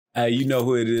Hey, you know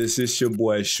who it is. It's your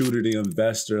boy, Shooter the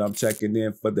Investor. I'm checking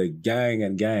in for the gang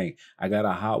and gang. I got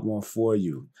a hot one for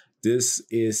you. This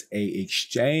is a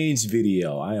exchange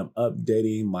video. I am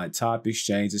updating my top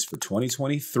exchanges for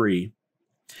 2023.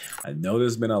 I know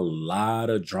there's been a lot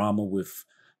of drama with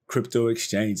crypto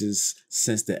exchanges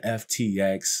since the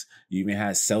FTX. You even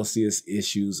had Celsius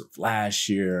issues last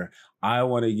year. I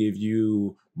want to give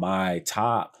you my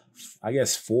top, I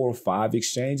guess, 4 or 5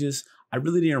 exchanges. I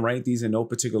really didn't rank these in no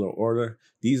particular order.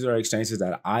 These are exchanges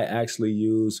that I actually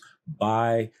use,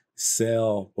 buy,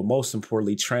 sell, but most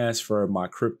importantly, transfer my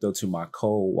crypto to my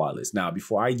cold wallets. Now,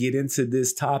 before I get into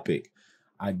this topic,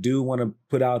 I do want to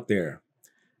put out there,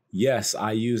 yes,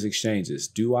 I use exchanges.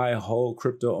 Do I hold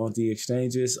crypto on the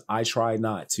exchanges? I try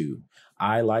not to.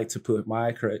 I like to put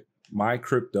my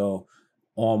crypto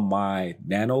on my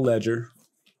Nano Ledger,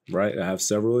 right? I have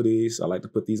several of these. I like to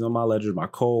put these on my ledger, my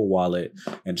cold wallet,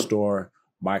 and store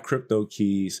my crypto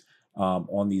keys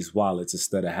on these wallets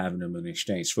instead of having them in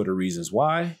exchange for the reasons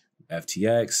why.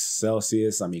 FTX,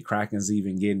 Celsius, I mean, Kraken's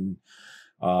even getting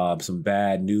some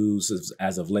bad news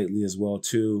as of lately as well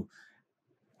too.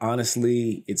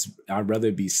 Honestly, I'd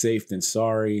rather be safe than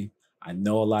sorry. I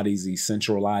know a lot of these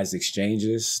decentralized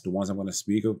exchanges, the ones I'm going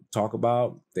to talk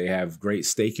about, they have great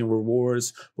staking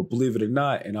rewards, but believe it or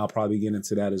not, and I'll probably get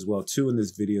into that as well too in this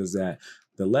video, is that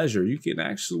the ledger, you can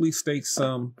actually stake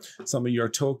some of your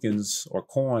tokens or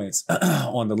coins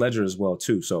on the ledger as well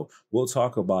too. So we'll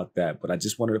talk about that, but I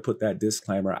just wanted to put that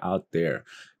disclaimer out there.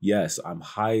 Yes,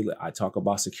 I talk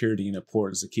about security and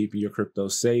importance of keeping your crypto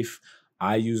safe.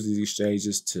 I use these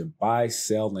exchanges to buy,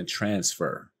 sell, and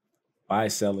transfer. Buy,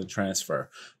 sell, and transfer.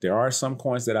 There are some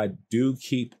coins that I do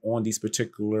keep on these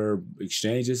particular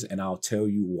exchanges, and I'll tell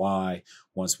you why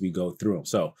once we go through them.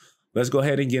 So let's go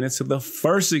ahead and get into the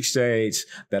first exchange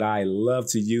that I love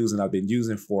to use and I've been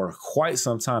using for quite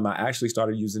some time. I actually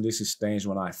started using this exchange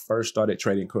when I first started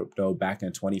trading crypto back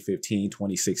in 2015,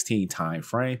 2016 time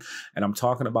frame. And I'm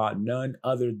talking about none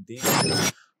other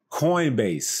than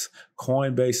Coinbase.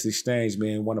 Coinbase exchange,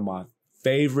 man, one of my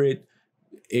favorite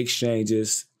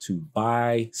exchanges to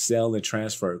buy, sell, and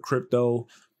transfer crypto.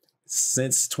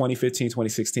 Since 2015,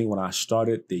 2016, when I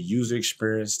started, the user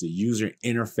experience, the user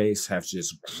interface have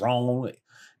just grown.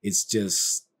 It's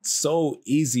just so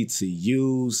easy to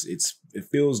use. It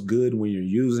feels good when you're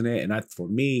using it. And for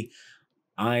me,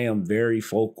 I am very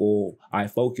focal. I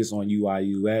focus on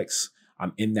UI UX.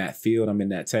 I'm in that field. I'm in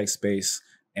that tech space.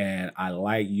 And I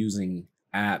like using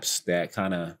apps that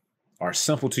kind of are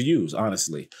simple to use,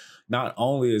 honestly. Not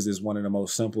only is this one of the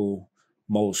most simple,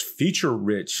 most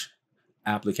feature-rich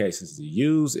applications to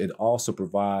use, it also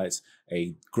provides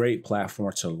a great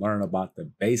platform to learn about the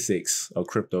basics of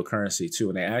cryptocurrency too.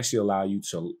 And they actually allow you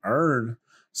to earn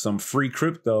some free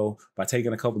crypto by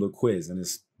taking a couple of quizzes. And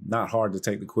it's not hard to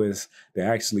take the quiz. They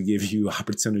actually give you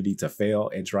opportunity to fail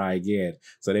and try again.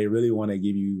 So they really want to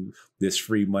give you this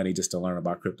free money just to learn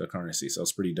about cryptocurrency. So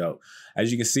it's pretty dope.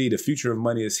 As you can see, the future of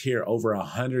money is here. Over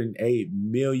 108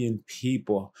 million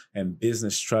people and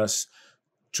business trust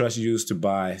used to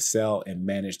buy, sell, and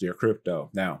manage their crypto.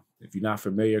 Now, if you're not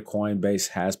familiar, Coinbase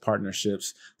has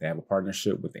partnerships. They have a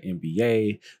partnership with the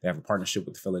NBA. They have a partnership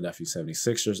with the Philadelphia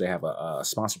 76ers. They have a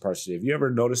sponsor partnership. Have you ever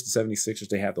noticed the 76ers,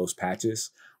 they have those patches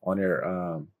on their,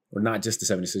 or not just the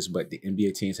 76ers, but the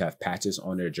NBA teams have patches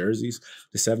on their jerseys.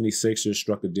 The 76ers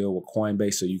struck a deal with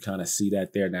Coinbase, so you kind of see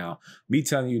that there. Now, me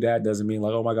telling you that doesn't mean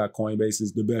like, oh my God, Coinbase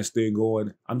is the best thing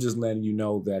going. I'm just letting you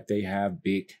know that they have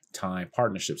big time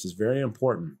partnerships. It's very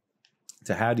important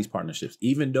to have these partnerships,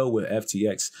 even though with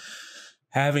FTX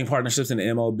having partnerships in the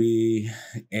MLB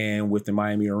and with the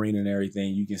Miami Arena and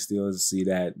everything, you can still see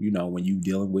that, you know, when you're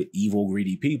dealing with evil,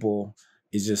 greedy people,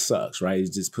 it just sucks, right?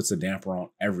 It just puts a damper on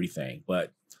everything.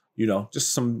 But, you know,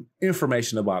 just some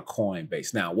information about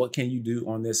Coinbase. Now, what can you do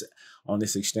on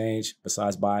this exchange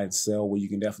besides buy and sell? Well, you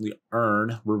can definitely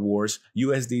earn rewards.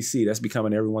 USDC, that's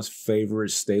becoming everyone's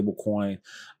favorite stable coin.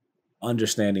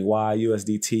 Understanding why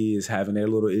USDT is having their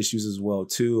little issues as well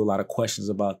too. A lot of questions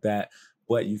about that,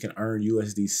 but you can earn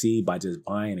USDC by just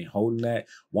buying and holding that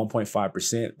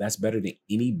 1.5%. That's better than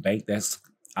any bank that's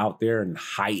out there in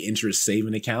high interest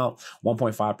saving account.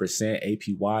 1.5%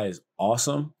 APY is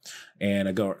awesome. And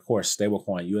of course,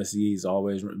 stablecoin USD is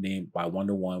always named by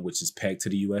 1-to-1, which is pegged to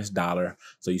the US dollar.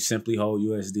 So you simply hold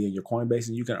USD in your Coinbase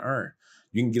and you can earn.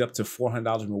 You can get up to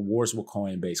 $400 in rewards with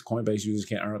Coinbase. Coinbase users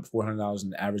can earn up to $400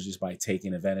 in average just by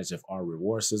taking advantage of our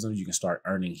reward systems. You can start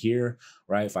earning here,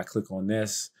 right? If I click on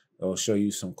this, it'll show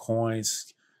you some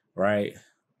coins, right?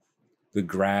 The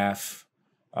graph.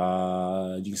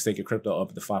 You can stake your crypto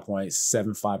up to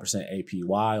 5.75%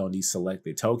 APY on these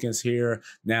selected tokens here.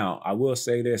 Now, I will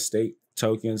say this, stake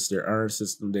tokens, their earn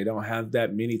system. They don't have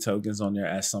that many tokens on there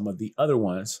as some of the other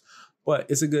ones, but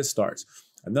it's a good start.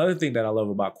 Another thing that I love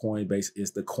about Coinbase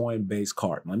is the Coinbase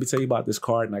card. Let me tell you about this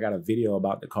card, and I got a video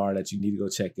about the card that you need to go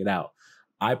check it out.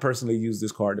 I personally use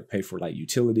this card to pay for like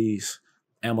utilities,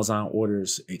 Amazon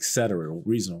orders, etc. The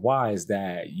reason why is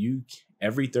that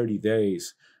every 30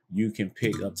 days, you can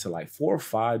pick up to like 4 or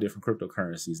 5 different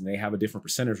cryptocurrencies, and they have a different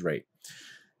percentage rate.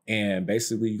 And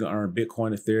basically, you can earn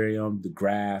Bitcoin, Ethereum, the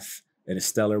Graph, and the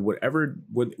Stellar, whatever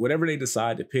they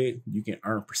decide to pick, you can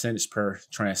earn percentage per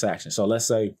transaction. So let's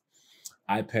say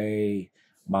I pay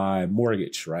my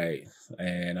mortgage, right?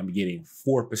 And I'm getting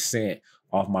 4%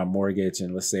 off my mortgage.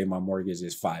 And let's say my mortgage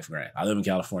is $5,000. I live in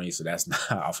California, so that's not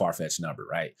a far-fetched number,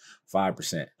 right?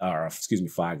 5%, or excuse me,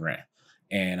 $5,000.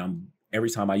 And every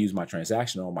time I use my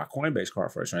transaction on my Coinbase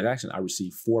card for a transaction, I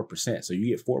receive 4%. So you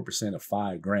get 4% of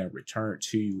 $5,000 returned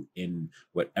to you in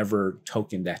whatever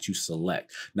token that you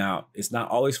select. Now, it's not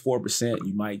always 4%.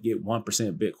 You might get 1%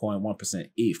 Bitcoin, 1%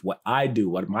 ETH.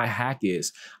 What my hack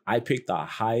is, I pick the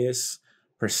highest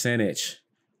percentage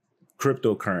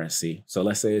cryptocurrency. So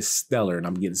let's say it's Stellar and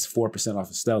I'm getting 4% off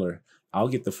of Stellar. I'll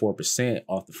get the 4%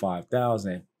 off the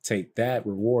 5,000, take that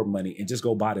reward money and just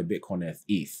go buy the Bitcoin and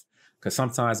ETH. Because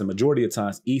sometimes, the majority of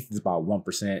times, ETH is about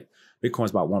 1%, Bitcoin's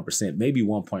about 1%, maybe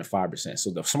 1.5%. So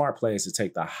the smart play is to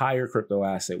take the higher crypto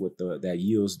asset with that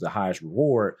yields the highest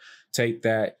reward, take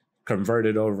that, convert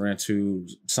it over into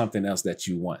something else that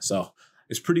you want. So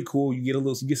it's pretty cool. You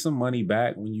get some money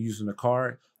back when you're using the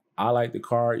card. I like the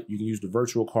card. You can use the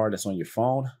virtual card that's on your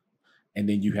phone. And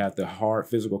then you have the hard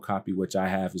physical copy, which I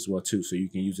have as well too. So you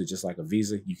can use it just like a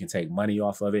Visa. You can take money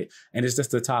off of it. And it's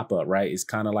just a top up, right? It's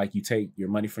kind of like you take your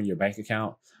money from your bank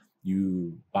account,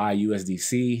 you buy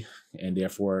USDC, and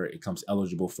therefore it comes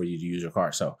eligible for you to use your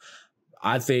card. So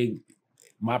I think,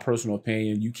 my personal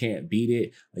opinion, you can't beat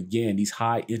it. Again, these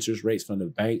high interest rates from the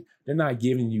bank, they're not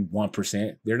giving you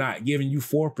 1%. They're not giving you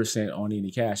 4% on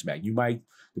any cash back. You might,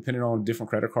 depending on different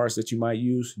credit cards that you might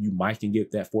use, you might can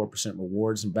get that 4%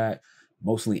 rewards back.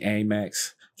 Mostly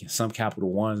Amex, some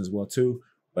Capital Ones as well too,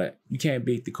 but you can't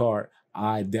beat the card.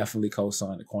 I definitely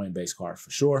co-sign the Coinbase card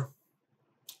for sure.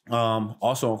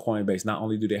 Also on Coinbase, not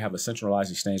only do they have a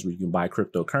centralized exchange where you can buy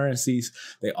cryptocurrencies,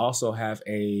 they also have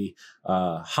a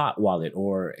hot wallet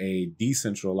or a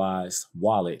decentralized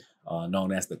wallet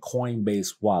known as the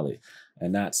Coinbase wallet.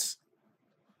 And that's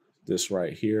this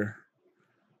right here.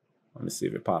 Let me see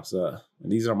if it pops up.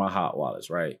 And these are my hot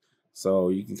wallets, right? So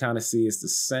you can kind of see it's the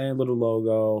same little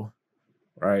logo,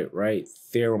 right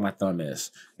there where my thumb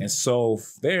is. And so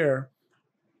there,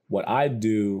 what I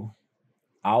do,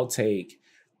 I'll take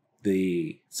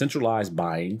the centralized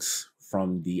buyings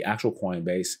from the actual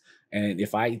Coinbase. And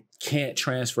if I can't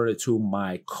transfer it to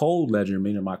my cold ledger,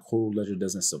 meaning my cold ledger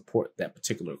doesn't support that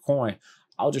particular coin,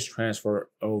 I'll just transfer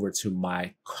over to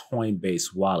my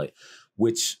Coinbase wallet,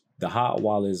 which the hot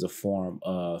wallet is a form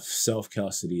of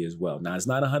self-custody as well. Now, it's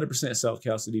not 100%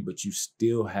 self-custody, but you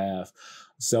still have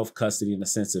self-custody in the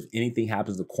sense of anything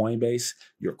happens to Coinbase,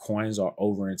 your coins are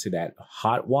over into that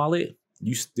hot wallet.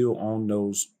 You still own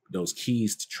those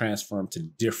keys to transfer them to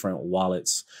different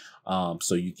wallets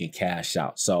so you can cash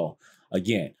out. So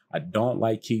again, I don't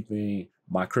like keeping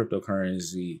my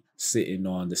cryptocurrency sitting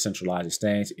on the centralized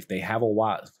exchange. If they have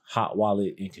a hot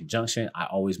wallet in conjunction, I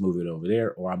always move it over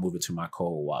there or I move it to my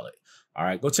cold wallet. All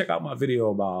right, go check out my video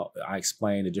about, I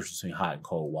explain the difference between hot and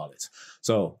cold wallets.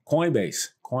 So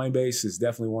Coinbase is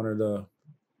definitely one of the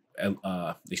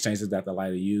exchanges that I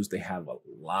like to use. They have a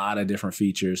lot of different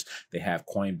features. They have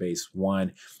Coinbase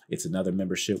One. It's another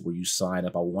membership where you sign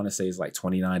up. I want to say it's like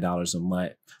 $29 a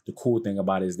month. The cool thing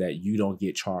about it is that you don't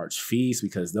get charged fees,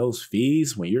 because those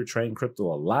fees, when you're trading crypto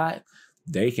a lot,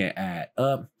 they can add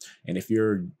up. And if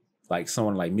you're like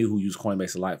someone like me who use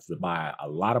Coinbase a lot to buy a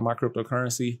lot of my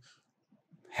cryptocurrency,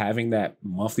 having that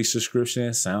monthly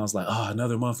subscription sounds like, oh,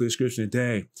 another monthly subscription a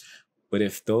day. But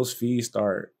if those fees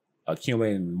start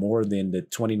accumulating more than the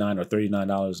 $29 or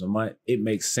 $39 a month, it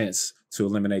makes sense to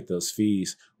eliminate those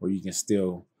fees where you can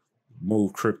still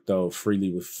move crypto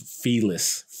freely with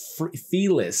feeless.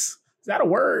 Feeless. Is that a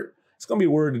word? It's going to be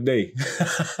a word today.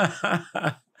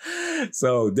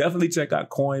 So definitely check out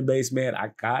Coinbase, man.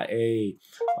 I got a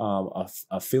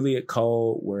affiliate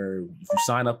code where if you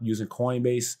sign up using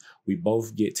Coinbase, we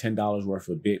both get $10 worth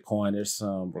of Bitcoin. There's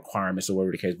some requirements or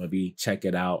whatever the case might be. Check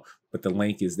it out. But the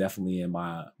link is definitely in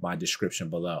my description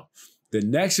below. The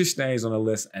next exchange on the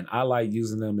list, and I like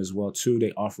using them as well too,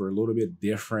 they offer a little bit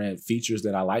different features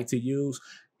that I like to use,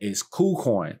 is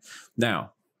KuCoin.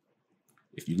 Now,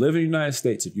 if you live in the United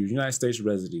States, if you're a United States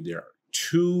resident, there are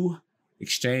two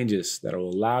exchanges that will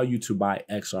allow you to buy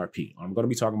XRP. I'm going to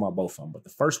be talking about both of them, but the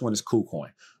first one is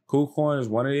KuCoin. KuCoin is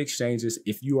one of the exchanges.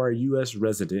 If you are a U.S.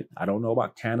 resident, I don't know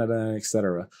about Canada,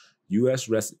 etc., U.S.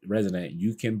 resident,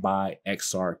 you can buy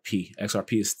XRP.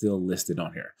 XRP is still listed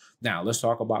on here. Now, let's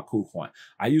talk about KuCoin.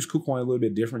 I use KuCoin a little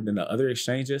bit different than the other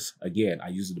exchanges. Again, I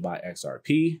use it to buy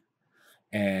XRP,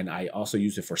 and I also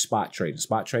use it for spot trading.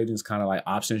 Spot trading is kind of like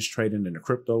options trading in the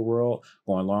crypto world,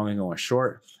 going long and going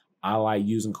short. I like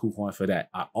using KuCoin for that.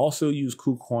 I also use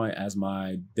KuCoin as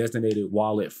my designated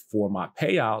wallet for my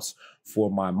payouts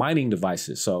for my mining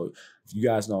devices. So if you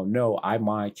guys don't know, I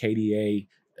mine KDA,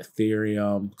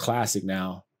 Ethereum, Classic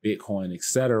now, Bitcoin,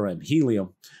 etc., and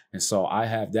Helium. And so I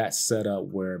have that set up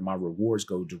where my rewards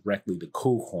go directly to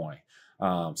KuCoin.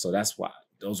 So that's why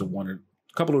those are a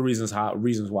couple of reasons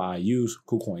why I use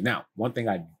KuCoin. Now, one thing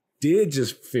I did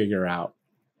just figure out,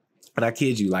 and I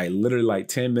kid you, like literally like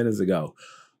 10 minutes ago,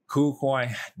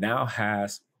 KuCoin now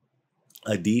has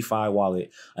a DeFi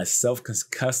wallet, a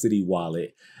self-custody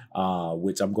wallet,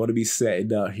 which I'm going to be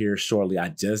setting up here shortly. I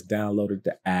just downloaded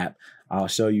the app. I'll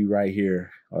show you right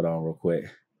here. Hold on real quick.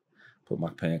 Put my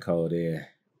PIN code in.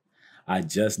 I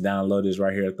just downloaded this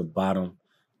right here at the bottom.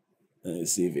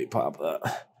 Let's see if it pops up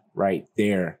right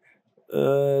there.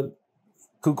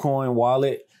 KuCoin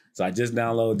wallet. So I just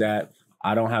downloaded that.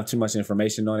 I don't have too much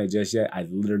information on it just yet. I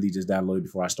literally just downloaded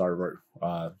before I started work.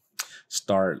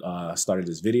 Started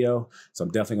this video. So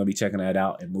I'm definitely gonna be checking that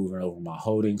out and moving over my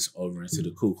holdings over into the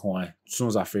KuCoin as soon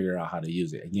as I figure out how to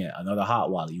use it. Again, another hot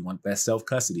wallet. You want that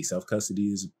self-custody.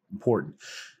 Self-custody is important.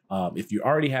 If you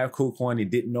already have KuCoin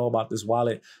and didn't know about this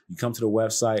wallet, you come to the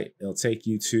website. It'll take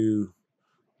you to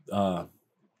the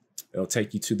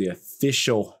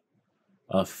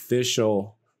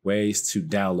official ways to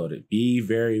download it. Be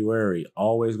very wary.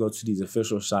 Always go to these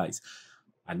official sites.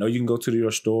 I know you can go to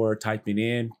your store, type it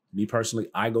in. Me personally,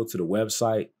 I go to the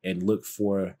website and look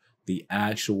for the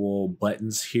actual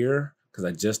buttons here because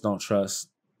I just don't trust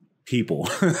people.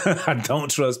 I don't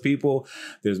trust people.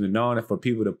 There's been known for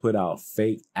people to put out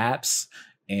fake apps,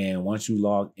 and once you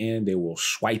log in, they will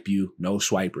swipe you. No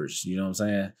swipers. You know what I'm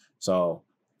saying? So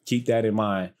keep that in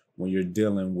mind when you're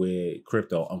dealing with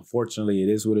crypto. Unfortunately, it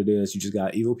is what it is. You just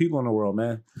got evil people in the world,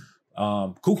 man.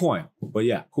 KuCoin. But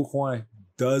yeah, KuCoin,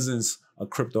 dozens of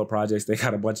crypto projects. They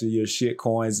got a bunch of your shit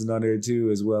coins on there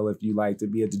too, as well. If you like to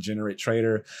be a degenerate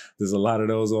trader, there's a lot of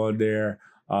those on there.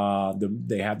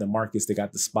 They have the markets. They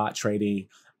got the spot trading.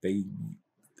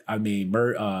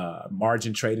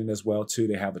 Margin trading as well too.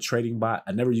 They have a trading bot.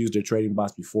 I never used their trading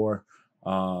bots before.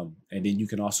 And then you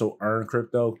can also earn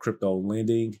crypto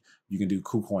lending. You can do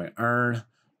KuCoin Earn,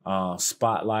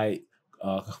 Spotlight,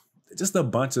 just a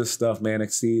bunch of stuff, man.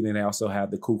 Exceed, and they also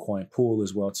have the KuCoin Pool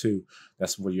as well too.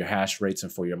 That's for your hash rates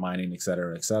and for your mining, et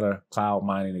cetera, cloud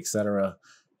mining, et cetera,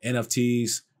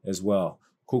 NFTs as well.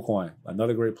 KuCoin,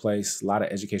 another great place. A lot of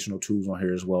educational tools on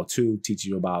here as well too, teach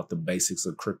you about the basics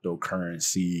of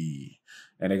cryptocurrency.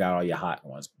 And they got all your hot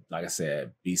ones, like I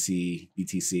said, BC,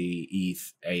 BTC,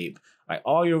 ETH, APE, like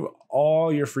all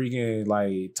your freaking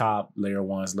like top layer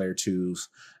ones, layer twos,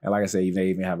 and like I said, they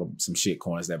even have some shit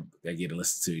coins that get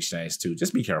listed to exchange too.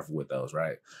 Just be careful with those,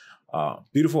 right?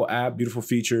 Beautiful app, beautiful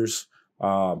features,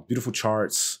 beautiful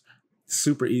charts,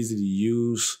 super easy to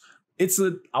use.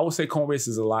 I would say Coinbase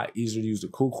is a lot easier to use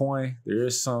than KuCoin. There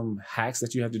is some hacks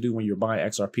that you have to do when you're buying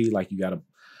XRP, like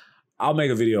I'll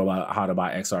make a video about how to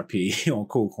buy XRP on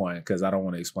KuCoin because I don't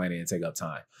want to explain it and take up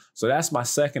time. So that's my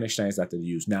second exchange that I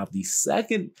use. Now,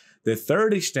 the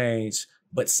third exchange,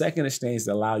 but second exchange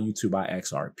that allow you to buy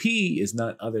XRP is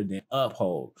none other than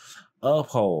Uphold.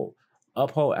 Uphold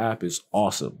app is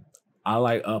awesome. I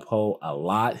like Uphold a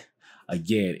lot.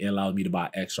 Again, it allows me to buy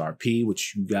XRP,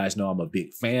 which you guys know I'm a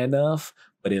big fan of,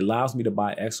 but it allows me to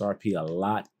buy XRP a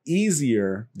lot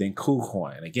easier than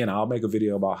KuCoin. Again, I'll make a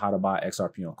video about how to buy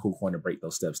XRP on KuCoin to break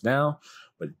those steps down.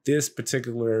 But this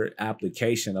particular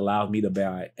application allows me to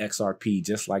buy XRP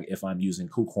just like if I'm using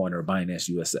KuCoin or Binance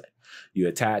USA. You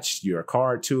attach your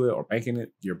card to it or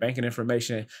your banking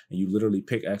information, and you literally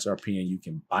pick XRP and you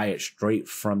can buy it straight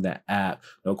from that app.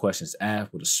 No questions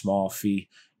asked with a small fee.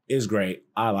 It's great.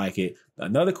 I like it.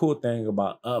 Another cool thing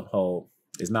about Uphold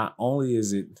is not only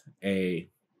is it a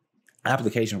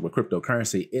application with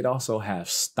cryptocurrency, it also has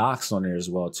stocks on there as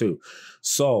well too.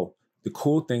 So the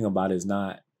cool thing about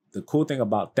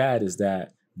that is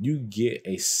that you get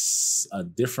a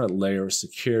different layer of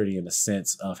security in the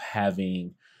sense of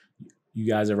having, you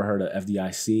guys ever heard of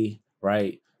FDIC,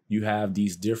 right? You have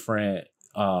these different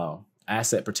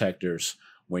asset protectors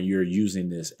when you're using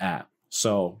this app.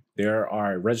 So there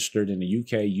are registered in the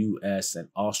UK, US, and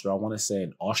Austria. I want to say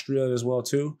in Austria as well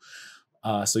too.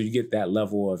 So you get that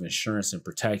level of insurance and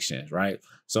protection, right?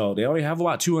 So they only have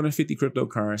about 250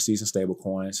 cryptocurrencies and stable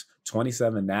coins,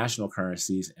 27 national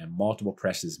currencies, and multiple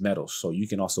precious metals. So you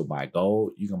can also buy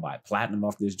gold. You can buy platinum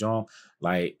off this joint.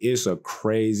 Like, it's a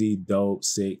crazy, dope,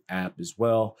 sick app as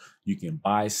well. You can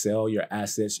buy, sell your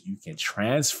assets. You can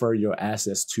transfer your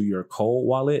assets to your cold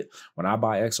wallet. When I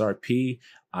buy XRP,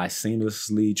 I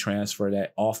seamlessly transfer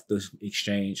that off the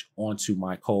exchange onto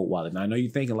my cold wallet. Now, I know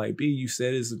you're thinking like, B, you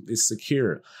said it's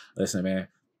secure. Listen, man,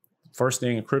 first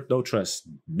thing in crypto, trust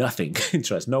nothing.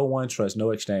 Trust no one, trust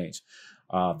no exchange.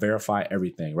 Verify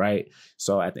everything, right?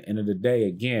 So at the end of the day,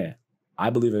 again, I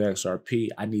believe in XRP.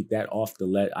 I need that off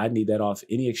I need that off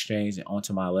any exchange and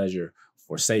onto my ledger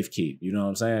for safekeep. You know what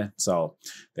I'm saying? So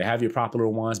they have your popular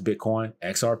ones: Bitcoin,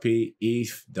 XRP,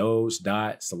 ETH, Doge,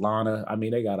 DOT, Solana. I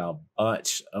mean, they got a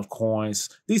bunch of coins,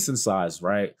 decent size,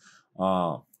 right?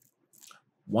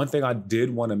 One thing I did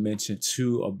want to mention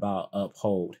too about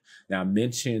Uphold. Now, I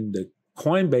mentioned the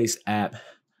Coinbase app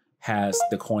has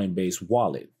the Coinbase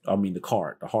wallet. I mean, the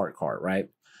hard card, right?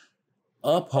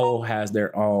 Uphold has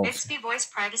their own. Bixby voice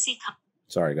privacy.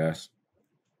 Sorry, guys.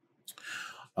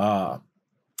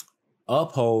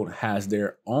 Uphold has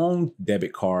their own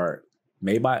debit card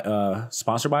made by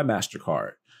sponsored by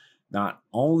MasterCard. Not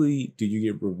only do you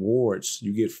get rewards,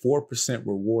 you get 4%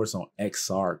 rewards on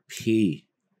XRP.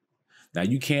 Now,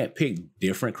 you can't pick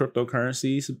different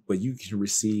cryptocurrencies, but you can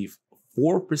receive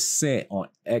 4% on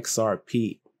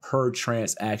XRP per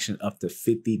transaction up to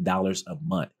 $50 a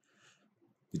month.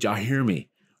 Did y'all hear me?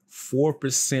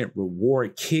 4%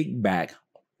 reward kickback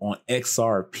on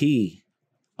XRP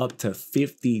up to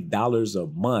 $50 a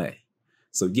month.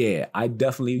 So yeah, I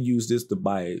definitely use this to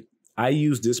buy. I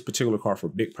use this particular card for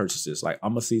big purchases. Like,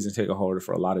 I'm a season ticket holder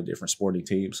for a lot of different sporting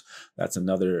teams. That's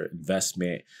another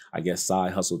investment, I guess,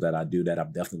 side hustle that I do that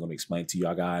I'm definitely going to explain to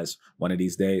y'all guys one of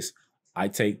these days. I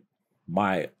take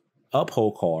my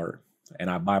Uphold card and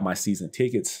I buy my season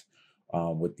tickets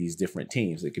with these different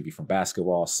teams. It could be from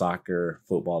basketball, soccer,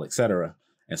 football, etc.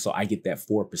 And so I get that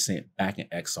 4% back in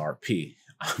XRP.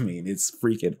 I mean, it's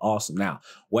freaking awesome. Now,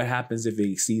 what happens if it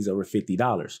exceeds over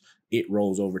 $50? It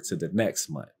rolls over to the next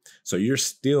month. So you're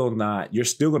still going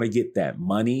to get that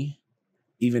money,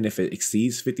 even if it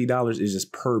exceeds $50. It's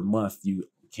just per month you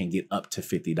can get up to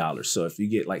 $50. So if you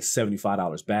get like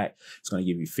 $75 back, it's going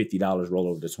to give you $50, roll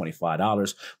over to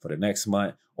 $25 for the next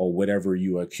month, or whatever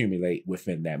you accumulate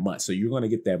within that month. So you're going to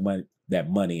get that money. That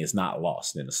money is not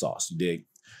lost in the sauce. You dig?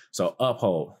 So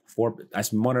Uphold,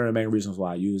 that's one of the main reasons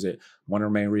why I use it. One of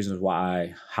the main reasons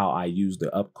how I use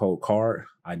the Uphold card.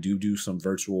 I do some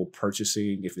virtual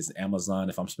purchasing. If it's Amazon,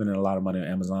 if I'm spending a lot of money on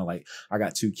Amazon, like I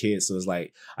got 2 kids, so it's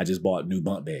like I just bought new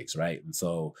bunk beds, right? And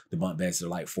so the bunk beds are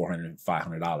like $400,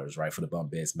 $500, right? For the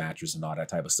bunk beds, mattress, and all that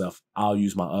type of stuff. I'll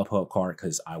use my Uphold card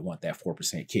because I want that 4%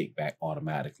 kickback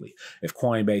automatically. If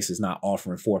Coinbase is not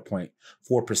offering 4%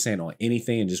 on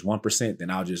anything and just 1%, then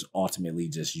I'll just ultimately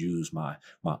just use my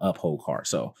Uphold card.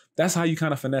 So that's how you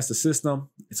kind of finesse the system.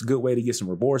 It's a good way to get some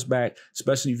rewards back,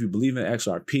 especially if you believe in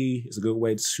XRP. It's a good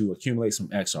way to accumulate some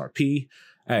XRP.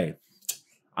 Hey,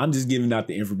 I'm just giving out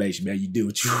the information, man. You do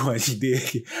what you want, you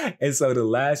dig. And so the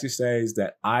last exchange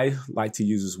that I like to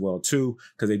use as well too,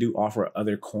 because they do offer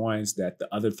other coins that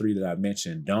the other 3 that I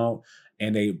mentioned don't.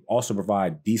 And they also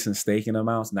provide decent staking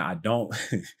amounts. Now, I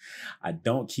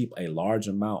don't keep a large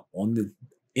amount on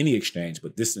any exchange,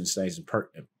 but this exchange in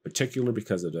particular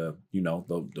because of the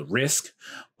risk.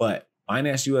 But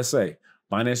Binance USA,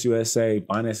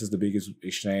 Binance is the biggest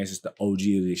exchange. It's the OG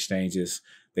of the exchanges.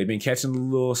 They've been catching a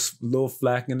little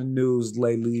flack in the news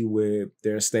lately with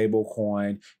their stable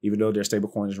coin, even though their stable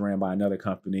coin is ran by another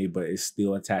company, but it's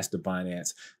still attached to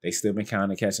Binance. They still been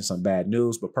kind of catching some bad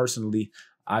news. But personally,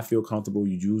 I feel comfortable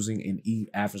using and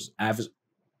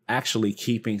actually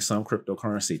keeping some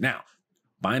cryptocurrency. Now,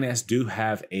 Binance do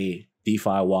have a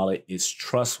DeFi wallet. It's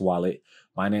Trust Wallet.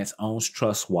 Binance owns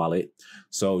Trust Wallet.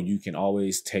 So you can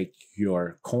always take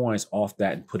your coins off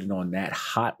that and put it on that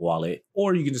hot wallet,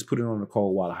 or you can just put it on the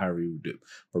cold wallet, however you do.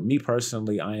 For me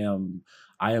personally, I am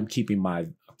keeping I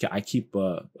keep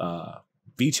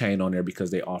VeChain on there because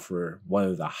they offer one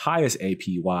of the highest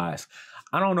APYs.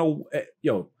 I don't know,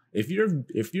 if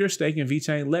you're staking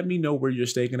VeChain, let me know where you're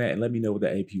staking at and let me know the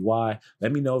APY.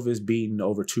 Let me know if it's beating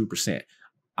over 2%.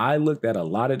 I looked at a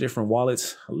lot of different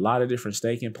wallets, a lot of different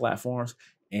staking platforms,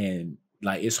 and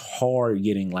like it's hard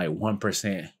getting like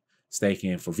 1%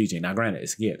 staking for VeChain. Now, granted,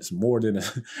 it's more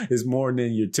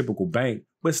than your typical bank,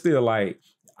 but still, like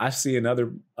I see in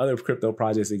other crypto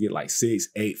projects that get like 6,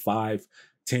 8, 5,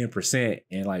 10%,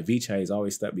 and like VeChain is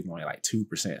always stuck between like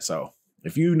 2%. So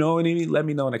if you know any, let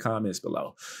me know in the comments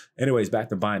below. Anyways, back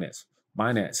to Binance.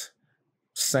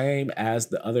 same as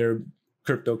the other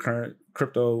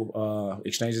crypto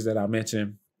exchanges that I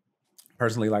mentioned.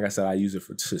 Personally, like I said, I use it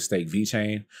to stake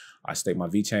VeChain. I stake my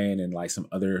VeChain and like some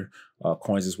other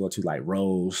coins as well too, like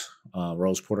Rose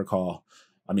protocol.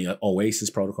 I mean, Oasis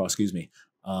protocol, excuse me.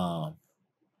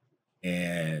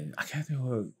 And I can't think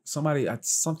of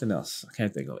something else. I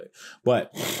can't think of it.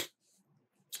 But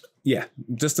yeah,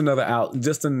 just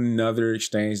another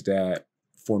exchange that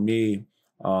for me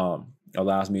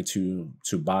allows me to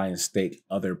buy and stake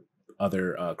other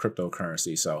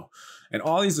cryptocurrency. So, and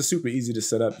all these are super easy to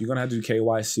set up. You're gonna have to do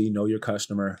KYC, know your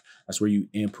customer. That's where you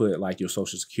input like your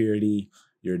social security,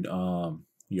 your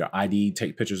ID,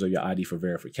 take pictures of your ID for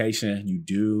verification. You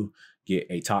do get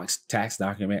a tax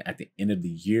document at the end of the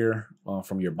year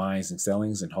from your buyings and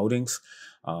sellings and holdings.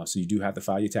 So you do have to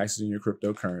file your taxes in your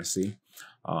cryptocurrency,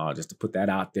 just to put that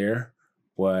out there.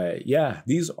 But yeah,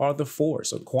 these are the four.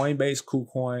 So Coinbase,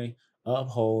 KuCoin,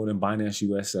 Uphold, and Binance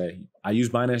USA. I use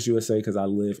Binance USA because I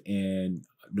live in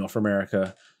North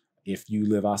America. If you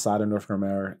live outside of North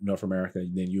America,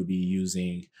 then you'll be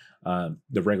using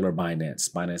the regular Binance.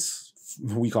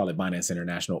 We call it Binance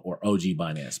International or OG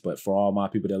Binance. But for all my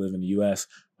people that live in the US,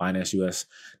 Binance US.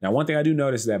 Now, one thing I do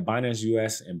notice is that Binance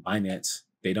US and Binance,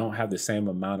 they don't have the same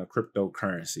amount of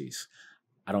cryptocurrencies.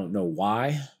 I don't know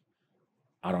why.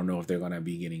 I don't know if they're going to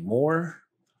be getting more.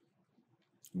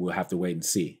 We'll have to wait and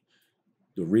see.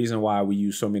 The reason why we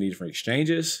use so many different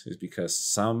exchanges is because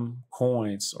some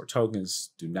coins or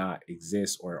tokens do not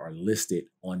exist or are listed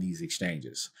on these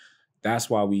exchanges. That's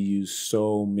why we use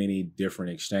so many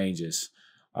different exchanges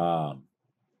to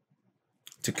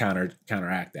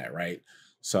counteract that, right?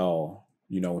 So,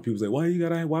 you know, when people say,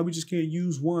 why we just can't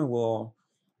use one? Well,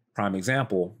 prime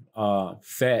example,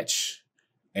 Fetch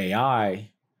AI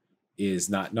is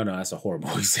not, no, that's a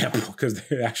horrible example because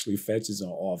there actually fetches on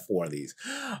all four of these.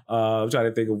 I'm trying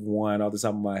to think of one off the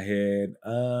top of my head.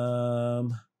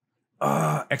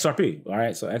 XRP. All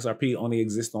right. So XRP only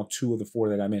exists on two of the four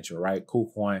that I mentioned, right?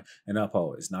 KuCoin and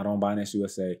Uphold. It's not on Binance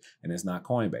USA and it's not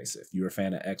Coinbase. If you're a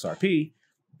fan of XRP,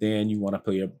 then you want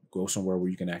to go somewhere where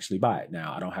you can actually buy it.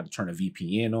 Now, I don't have to turn a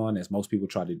VPN on as most people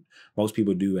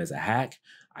do as a hack.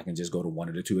 I can just go to one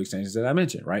of the two exchanges that I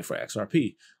mentioned, right? For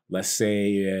XRP. Let's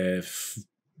say if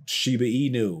Shiba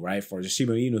Inu, right? For the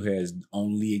Shiba Inu has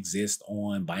only exist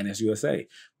on Binance USA.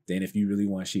 Then if you really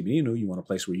want Shiba Inu, you want a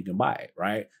place where you can buy it,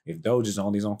 right? If Doge is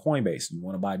only on Coinbase, you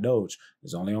want to buy Doge,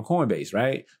 it's only on Coinbase,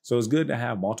 right? So it's good to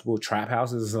have multiple trap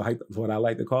houses, like what I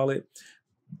like to call it,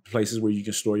 places where you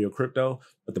can store your crypto.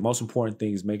 But the most important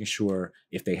thing is making sure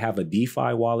if they have a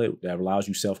DeFi wallet that allows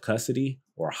you self-custody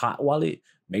or a hot wallet,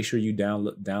 make sure you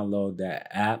download that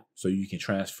app so you can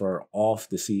transfer off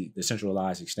the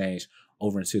centralized exchange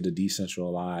over into the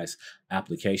decentralized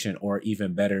application, or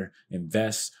even better,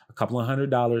 invest a couple of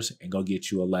 $100 and go get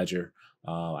you a ledger.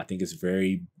 I think it's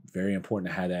very, very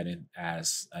important to have that in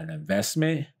as an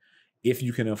investment if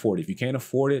you can afford it. If you can't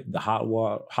afford it, the hot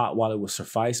wallet will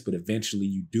suffice, but eventually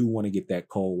you do want to get that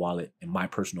cold wallet, in my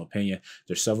personal opinion.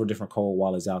 There's several different cold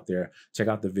wallets out there. Check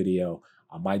out the video.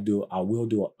 I will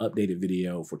do an updated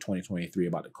video for 2023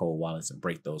 about the cold wallets and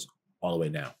break those all the way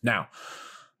down. Now,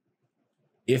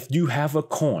 if you have a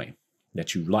coin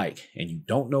that you like and you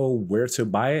don't know where to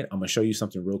buy it, I'm going to show you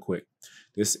something real quick.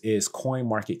 This is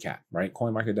CoinMarketCap, right?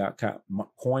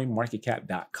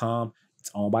 CoinMarketCap.com.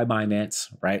 It's owned by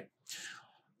Binance, right?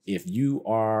 If you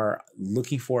are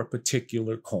looking for a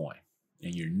particular coin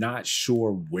and you're not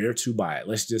sure where to buy it,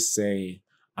 let's just say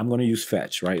I'm going to use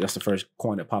Fetch, right? That's the first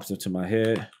coin that pops into my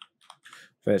head.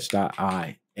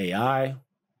 Fetch.ai. It'd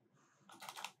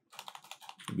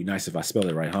be nice if I spell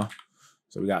it right, huh?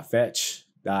 So we got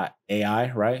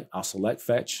Fetch.ai, right? I'll select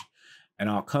Fetch and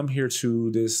I'll come here to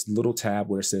this little tab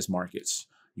where it says markets.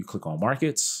 You click on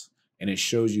markets and it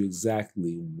shows you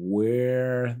exactly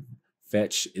where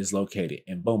Fetch is located.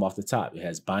 And boom, off the top, it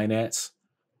has Binance,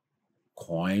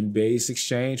 Coinbase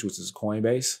Exchange, which is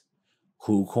Coinbase,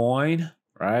 KuCoin,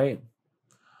 right?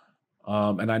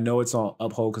 And I know it's on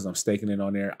Uphold because I'm staking it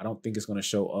on there. I don't think it's going to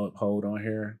show Uphold on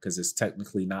here because it's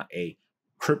technically not a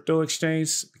crypto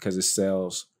exchange because it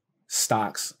sells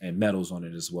stocks and metals on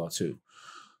it as well too,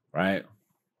 right?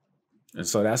 And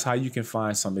so that's how you can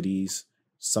find some of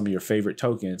your favorite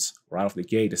tokens right off the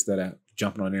gate instead of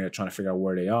jumping on there trying to figure out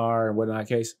where they are and whatnot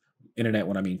case. Internet,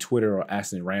 when I mean Twitter, or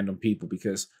asking random people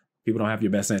because people don't have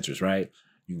your best interest, right?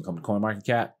 You can come to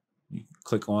CoinMarketCap, you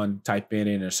click on, type in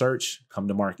a search, come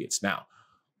to markets now.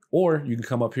 Or you can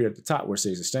come up here at the top where it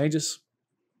says exchanges.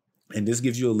 And this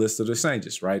gives you a list of the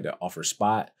exchanges, right? That offer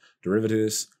spot,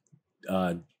 derivatives,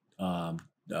 your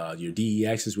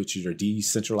DEXs, which is your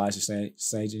decentralized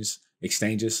exchanges,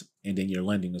 exchanges, and then your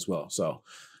lending as well. So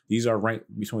these are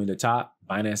ranked between the top.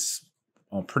 Binance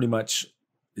on pretty much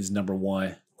is number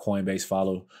one. Coinbase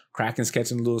follow. Kraken's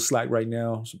catching a little slack right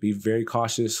now, so be very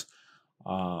cautious.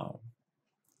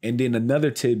 And then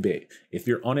another tidbit, if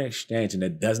you're on an exchange and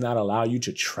it does not allow you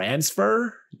to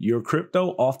transfer your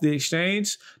crypto off the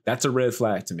exchange, that's a red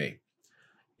flag to me.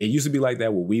 It used to be like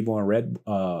that with Webull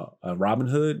and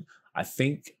Robinhood. I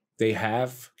think they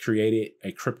have created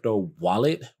a crypto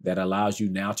wallet that allows you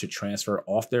now to transfer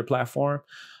off their platform.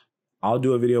 I'll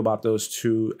do a video about those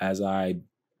two as I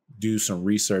do some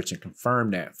research and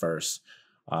confirm that first.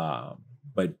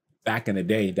 But back in the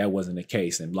day, that wasn't the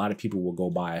case. And a lot of people will go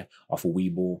buy off of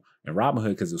Webull and Robinhood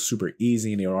because it was super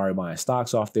easy and they were already buying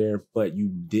stocks off there, but you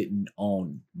didn't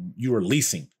own, you were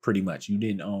leasing pretty much. You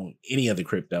didn't own any other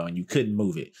crypto and you couldn't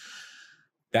move it.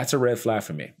 That's a red flag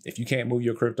for me. If you can't move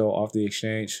your crypto off the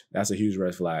exchange, that's a huge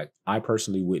red flag. I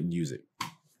personally wouldn't use it.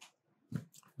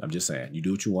 I'm just saying, you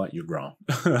do what you want, you're grown.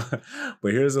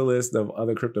 But here's a list of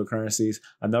other cryptocurrencies.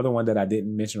 Another one that I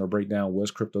didn't mention or break down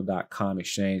was crypto.com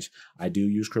exchange. I do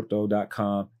use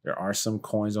crypto.com. There are some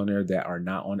coins on there that are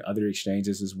not on other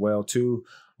exchanges as well too.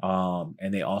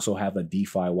 And they also have a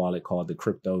DeFi wallet called the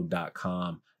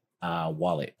crypto.com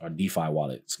wallet, or DeFi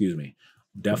wallet, excuse me.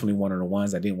 Definitely one of the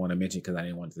ones I didn't want to mention because I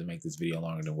didn't want to make this video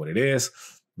longer than what it is.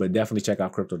 But definitely check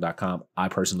out crypto.com. I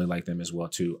personally like them as well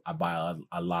too. I buy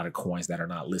a lot of coins that are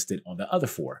not listed on the other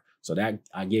four. So that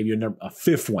I gave you a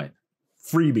fifth one,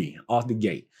 freebie off the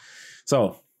gate.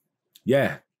 So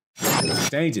yeah,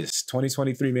 exchanges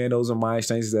 2023, man. Those are my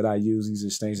exchanges that I use. These are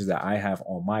exchanges that I have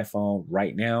on my phone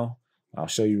right now. I'll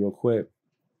show you real quick.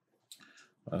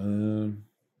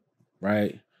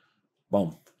 Right,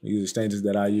 boom. These are exchanges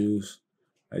that I use.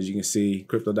 As you can see,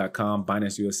 crypto.com,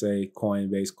 Binance USA,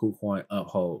 Coinbase, KuCoin,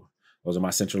 Uphold. Those are my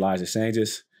centralized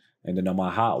exchanges. And then on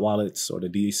my hot wallets or the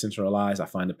decentralized, I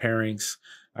find the pairings.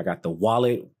 I got the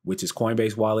wallet, which is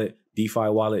Coinbase wallet, DeFi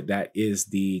wallet, that is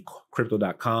the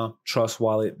crypto.com, Trust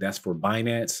wallet, that's for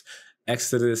Binance.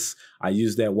 Exodus, I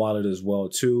use that wallet as well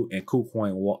too, and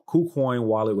KuCoin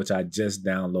wallet, which I just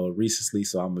downloaded recently,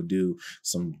 so I'm gonna do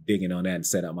some digging on that and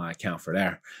set up my account for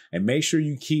there. And make sure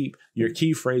you keep your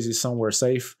key phrases somewhere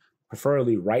safe.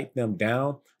 Preferably write them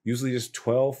down. Usually just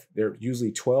 12. They're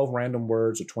usually 12 random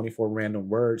words or 24 random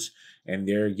words, and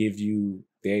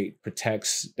they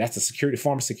protects. That's a security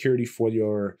form of security for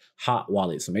your hot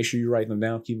wallet. So make sure you write them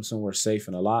down. Keep them somewhere safe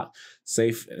and a lot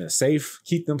safe in a safe.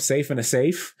 Keep them safe in a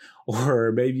safe,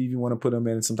 or maybe you want to put them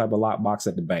in some type of lockbox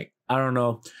at the bank. I don't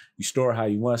know. You store how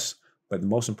you must, but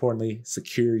most importantly,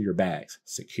 secure your bags.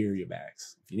 Secure your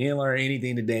bags. If you didn't learn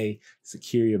anything today,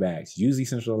 secure your bags. Use these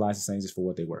centralized exchanges for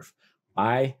what they're worth.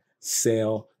 Buy,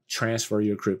 sell, transfer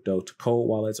your crypto to cold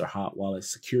wallets or hot wallets.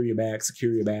 Secure your bags,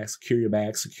 secure your bags, secure your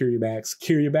bags, secure your bags,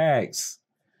 secure your bags.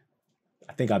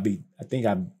 I think I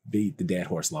beat the dead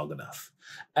horse long enough.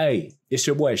 Hey, it's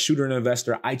your boy, Shooter and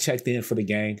Investor. I checked in for the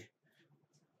gang.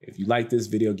 If you like this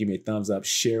video, give me a thumbs up,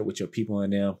 share it with your people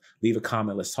in them. Leave a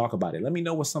comment, let's talk about it. Let me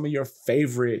know what some of your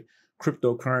favorite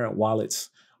cryptocurrency wallets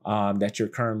that you're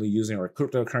currently using, or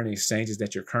cryptocurrency exchanges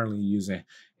that you're currently using.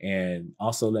 And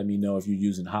also let me know if you're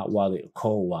using hot wallet or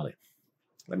cold wallet.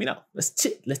 Let me know. Let's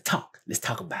talk. Let's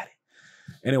talk about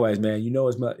it. Anyways, man, you know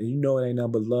it ain't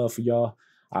nothing but love for y'all.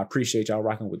 I appreciate y'all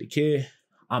rocking with the kid.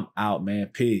 I'm out, man.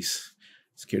 Peace.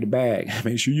 Secure the bag.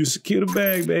 Make sure you secure the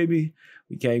bag, baby.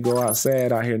 We can't go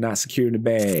outside out here not securing the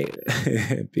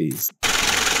bag. Peace.